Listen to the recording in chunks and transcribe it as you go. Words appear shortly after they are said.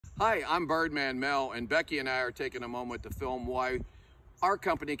Hi, I'm Man Mel, and Becky and I are taking a moment to film why our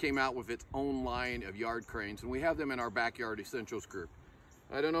company came out with its own line of yard cranes, and we have them in our Backyard Essentials group.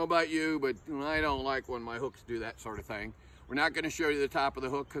 I don't know about you, but I don't like when my hooks do that sort of thing. We're not going to show you the top of the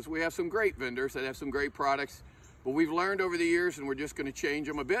hook because we have some great vendors that have some great products, but we've learned over the years and we're just going to change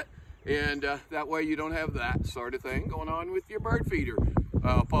them a bit, and that way you don't have that sort of thing going on with your bird feeder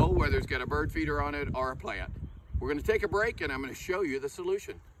pole, whether it's got a bird feeder on it or a plant. We're going to take a break and I'm going to show you the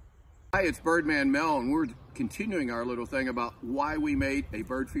solution. Hi, it's Man Mel, and we're continuing our little thing about why we made a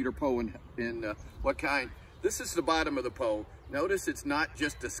bird feeder pole and what kind. This is the bottom of the pole. Notice it's not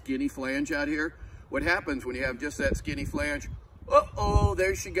just a skinny flange out here. What happens when you have just that skinny flange? Uh-oh,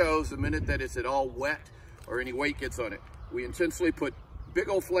 there she goes the minute that it's at all wet or any weight gets on it. We intentionally put big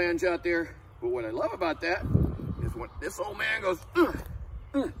old flange out there, but what I love about that is when this old man goes,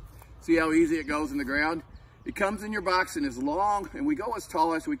 see how easy it goes in the ground? It comes in your box and is long, and we go as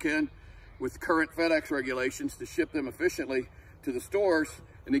tall as we can with current FedEx regulations to ship them efficiently to the stores.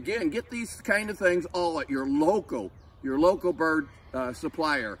 And again, get these kind of things all at your local bird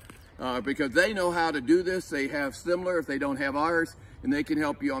supplier because they know how to do this. They have similar if they don't have ours, and they can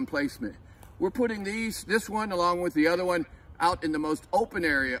help you on placement. We're putting this one along with the other one out in the most open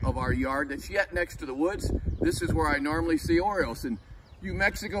area of our yard that's yet next to the woods. This is where I normally see Orioles. And you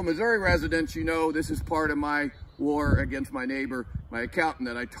Mexico, Missouri residents, you know this is part of my war against my neighbor, my accountant,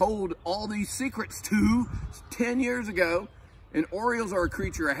 that I told all these secrets to 10 years ago. And Orioles are a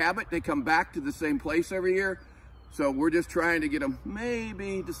creature of habit. They come back to the same place every year. So we're just trying to get them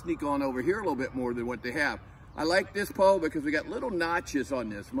maybe to sneak on over here a little bit more than what they have. I like this pole because we got little notches on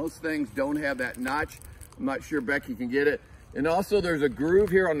this. Most things don't have that notch. I'm not sure Becky can get it. And also there's a groove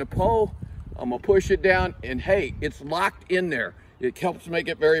here on the pole. I'm gonna push it down and hey, it's locked in there. It helps make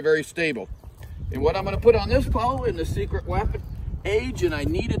it very, very stable. And what I'm gonna put on this pole in the secret weapon age, and I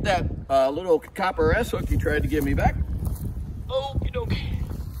needed that little copper S hook you tried to give me back. Okie dokie.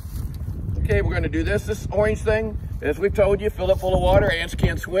 Okay, we're gonna do this orange thing. As we've told you, fill it full of water. Ants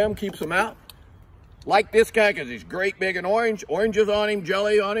can't swim, keeps them out. Like this guy, because he's great big and orange. Oranges on him,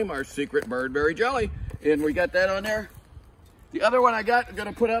 jelly on him, our secret birdberry jelly. And we got that on there. The other one I'm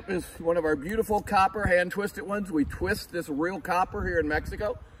gonna put up is one of our beautiful copper hand twisted ones. We twist this real copper here in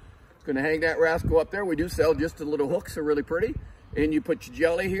Mexico. Gonna hang that rascal up there. We do sell just the little hooks, they're really pretty. And you put your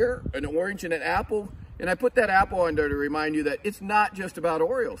jelly here, an orange and an apple. And I put that apple on there to remind you that it's not just about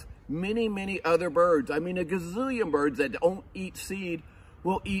Orioles. Many, many other birds, I mean a gazillion birds that don't eat seed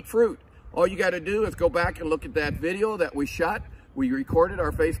will eat fruit. All you gotta do is go back and look at that video that we shot. We recorded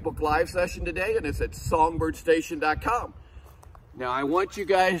our Facebook Live session today, and it's at songbirdStation.com. Now I want you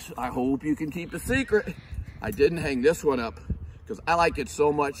guys, I hope you can keep the secret. I didn't hang this one up because I like it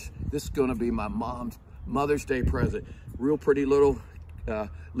so much. This is gonna be my mom's Mother's Day present. Real pretty little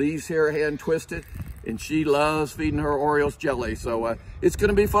leaves here, hand twisted, and she loves feeding her Orioles jelly. So it's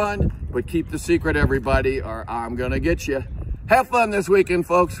gonna be fun, but keep the secret, everybody, or I'm gonna get you. Have fun this weekend,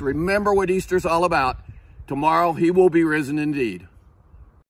 folks. Remember what Easter's all about. Tomorrow, he will be risen indeed.